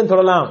எல்லா இடத்தையும்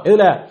தொழலாம்,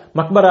 இதுல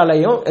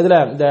மக்பராலையும் இதுல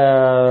இந்த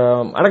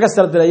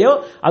அடக்கஸ்தலத்திலையும்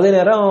அதே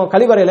நேரம்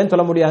கழிவறையிலையும்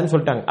தொழ முடியாதுன்னு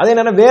சொல்லிட்டாங்க. அதே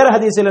நேரம் வேற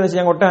ஹதீஸ்ல என்ன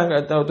செய்யாங்க,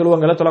 ஒட்டக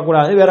தொழுவங்களை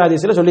தொழக்கூடாது வேற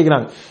ஹதீஸ்ல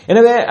சொல்லிக்கிறாங்க.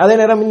 எனவே அதே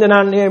நேரம் இந்த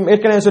நான்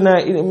ஏற்கனவே சொன்ன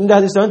இந்த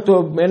ஹதீஸ்ல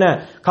என்ன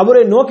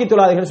கபரை நோக்கி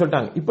தொழாதீங்கன்னு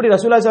சொல்லிட்டாங்க. இப்படி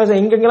ரசூலுல்லாஹி ஸல்லல்லாஹு அலைஹி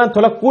வஸல்லம் எங்கெங்கெல்லாம்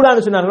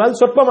தொழக்கூடாதுன்னு சொன்னார்கள்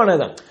அது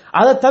சொற்பமானதுதான்.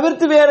 அதை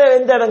தவிர்த்து வேற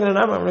எந்த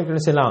இடங்கள்னா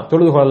செய்யலாம்,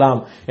 தொழுது கொள்ளலாம்.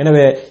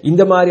 எனவே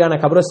இந்த மாதிரியான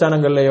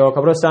கபரஸ்தானங்கள்லயோ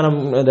கபரஸ்தானம்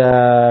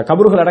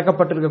கபறுகள்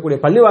அடக்கப்பட்டிருக்கக்கூடிய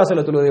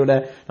பள்ளிவாசல தொழுவதை விட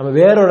நம்ம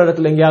வேறொரு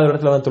இடத்துல எங்கேயாவது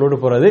இடத்துல வந்து தொழுது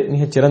போறது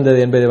மிகச் சிறந்தது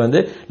என்பதை வந்து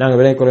நாங்கள்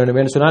விளங்கிக் கொள்ள வேண்டும்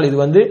என்று சொன்னால் இது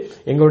வந்து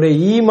எங்களுடைய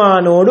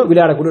ஈமானோடு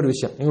விளையாடக்கூடிய ஒரு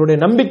விஷயம், எங்களுடைய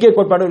நம்பிக்கை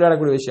கோட்பாடு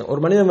விளையாடக்கூடிய விஷயம்.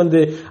 ஒரு மனிதன்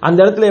வந்து அந்த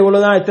இடத்துல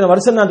எவ்வளவுதான் இத்தனை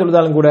வருஷம் தான்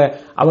தொழுதாலும் கூட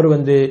அவர்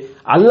வந்து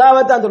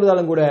அல்லாஹ்வை தான்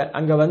தொழுதாலும் கூட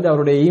அங்க வந்து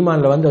அவருடைய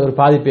ஈமான்ல வந்து ஒரு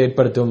பாதிப்பை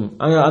ஏற்படுத்தும்.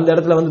 அந்த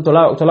இடத்துல வந்து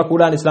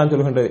தொழக்கூடாது இஸ்லாம்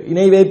சொல்கின்றது.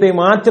 இணை வைப்பை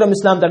மாத்திரம்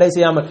இஸ்லாம் தடை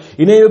செய்யாமல்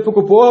இணை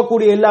வைப்புக்கு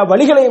போகக்கூடிய எல்லா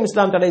வழிகளையும்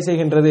இஸ்லாம் தடை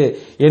செய்கின்றது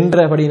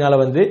என்றபடினால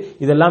வந்து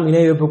இதெல்லாம்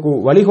இணை வைப்புக்கு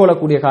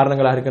வழிகோலக்கூடிய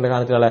காரணங்களாக இருக்கின்ற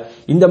காரணத்தினால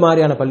இந்த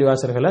மாதிரியான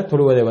பள்ளிவாசல்களை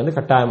தொழுவதை வந்து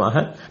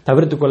கட்டாயமாக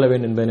தவிர்த்துக் கொள்ள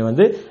வேண்டும் என்பதை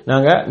வந்து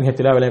நாங்க மிக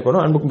தெளிவாக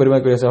விளக்கணும். அன்புக்கும்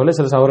பெருமைக்குரிய சகோதரர்களே,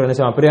 சில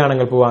சகோதரர்கள்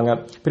பிரயாணங்கள் போவாங்க,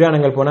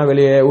 பிரயாணங்கள் போனா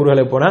வெளியே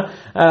ஊர்களுக்கு போனா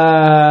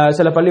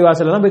சில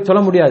பள்ளிவாசல் எல்லாம் போய்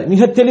சொல்ல முடியாது,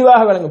 மிக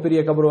தெளிவாக விளங்கும்,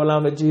 பெரிய கபரு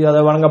எல்லாம் வச்சு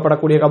அதை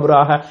வழங்கப்படக்கூடிய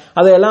கபராக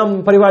அதையெல்லாம்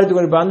பரிபாலித்துக்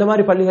கொண்டிருப்போம். அந்த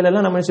மாதிரி பள்ளிகள்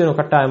எல்லாம் நம்ம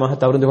கட்டாயமாக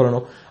தவிர்த்து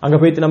கொள்ளணும். அங்க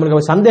போயிட்டு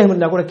நம்மளுக்கு சந்தேகம்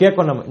இருந்தா கூட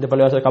கேட்கணும், நம்ம இந்த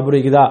பள்ளிவாசல் கபரு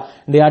இருக்குதா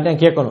இந்த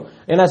யார்ட்டையும் கேட்கணும்.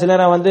 ஏன்னா சில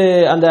நேரம் வந்து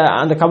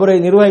அந்த கபரை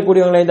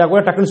நிர்வகிக்கூடியவங்களை இருந்தா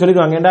கூட டக்குன்னு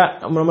சொல்லிடுவாங்க, ஏன்னா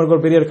நம்மளுக்கு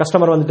ஒரு பெரிய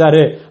கஸ்டமர்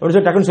வந்துட்டாரு அப்படின்னு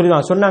சொல்லி டக்குன்னு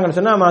சொல்லிடுவாங்க. சொன்னாங்கன்னு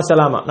சொன்னா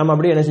மாசலாமா நம்ம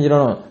அப்படியே என்ன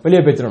செஞ்சிடணும்,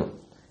 வெளியே பேசிடணும்.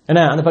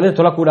 ஏன்னா அந்த பள்ளியை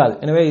தொழக்கூடாது.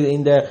 எனவே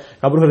இந்த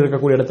கபர்கள்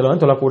இருக்கக்கூடிய இடத்துல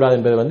வந்து தொழக்கூடாது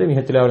என்பது வந்து மிக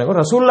தெளிவாக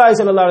ரசூலுல்லாஹி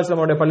ஸல்லல்லாஹு அலைஹி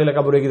வஸல்லம் பள்ளியில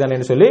கபர் இருக்குதானே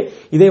சொல்லி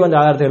இதை வந்து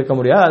ஆதாரத்தை எடுக்க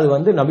முடியாது. அது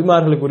வந்து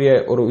நபிமார்களுக்குரிய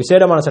ஒரு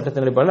விசேடமான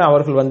சட்டத்தின் அடிப்படையில்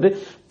அவர்கள் வந்து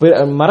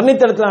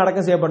மரணித்த இடத்துல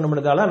அடக்கம்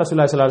செய்யப்பட்டதால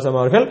ரசூலுல்லாஹி ஸல்லல்லாஹு அலைஹி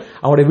வஸல்லம் அவர்கள்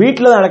அவருடைய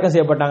வீட்டில் தான் அடக்கம்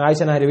செய்யப்பட்டாங்க.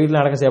 ஆயிஷா நாயகி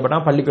வீட்டில் அடக்கம்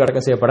செய்யப்பட்டாங்க, பள்ளிக்குள்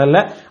அடக்கம்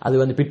செய்யப்படல. அது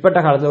வந்து பிற்பட்ட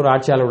காலத்தில் ஒரு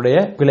ஆட்சியாளருடைய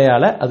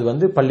பிழையால அது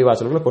வந்து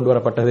பள்ளிவாசல்களை கொண்டு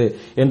வரப்பட்டது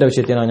என்ற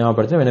விஷயத்தை நான்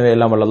ஞாபகப்படுத்தும். எனவே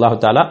எல்லாம் வல்ல அல்லாஹ்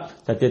தஆலா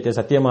சத்தியத்தை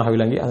சத்தியமாக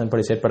விளங்கி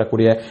அதன்படி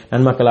செயற்படக்கூடிய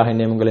நன்மக்களாக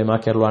என்னை உங்களை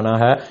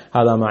மாக்கியருள்வானாக.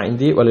 هذا ما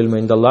عندي وللعلم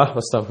عند الله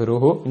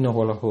واستغفروه إنه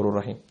هو الغفور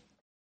الرحيم.